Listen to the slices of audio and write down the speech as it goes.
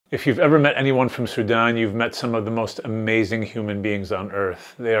If you've ever met anyone from Sudan, you've met some of the most amazing human beings on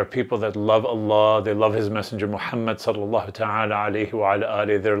earth. They are people that love Allah, they love His Messenger Muhammad sallallahu ta'ala alayhi wa ala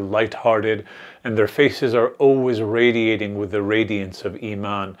alihi. They're light-hearted and their faces are always radiating with the radiance of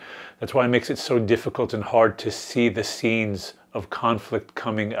Iman. That's why it makes it so difficult and hard to see the scenes of conflict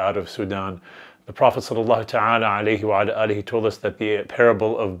coming out of Sudan. The Prophet sallallahu ta'ala alayhi wa ala alihi told us that the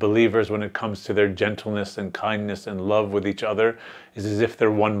parable of believers when it comes to their gentleness and kindness and love with each other is as if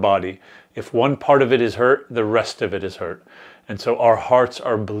they're one body. If one part of it is hurt, the rest of it is hurt. And so our hearts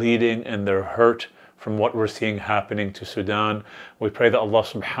are bleeding and they're hurt from what we're seeing happening to Sudan. We pray that Allah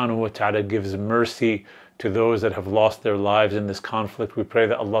subhanahu wa ta'ala gives mercy to those that have lost their lives in this conflict. We pray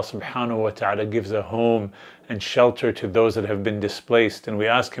that Allah subhanahu wa ta'ala gives a home and shelter to those that have been displaced. And we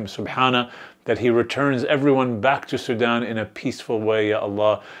ask Him subhanahu that He returns everyone back to Sudan in a peaceful way, Ya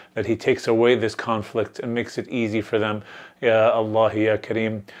Allah, that He takes away this conflict and makes it easy for them, Ya Allah, Ya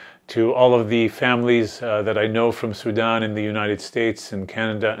Kareem. To all of the families that I know from Sudan in the United States and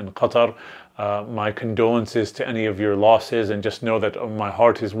Canada and Qatar, my condolences to any of your losses, and just know that my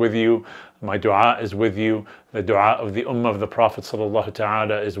heart is with you, my dua is with you, the dua of the ummah of the Prophet sallallahu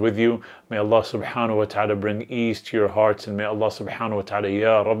ta'ala is with you. May Allah subhanahu wa ta'ala bring ease to your hearts, and may Allah subhanahu wa ta'ala,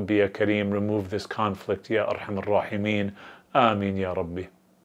 Ya Rabbi Ya Kareem, remove this conflict, Ya Arhamar Rahimeen. Ameen Ya Rabbi.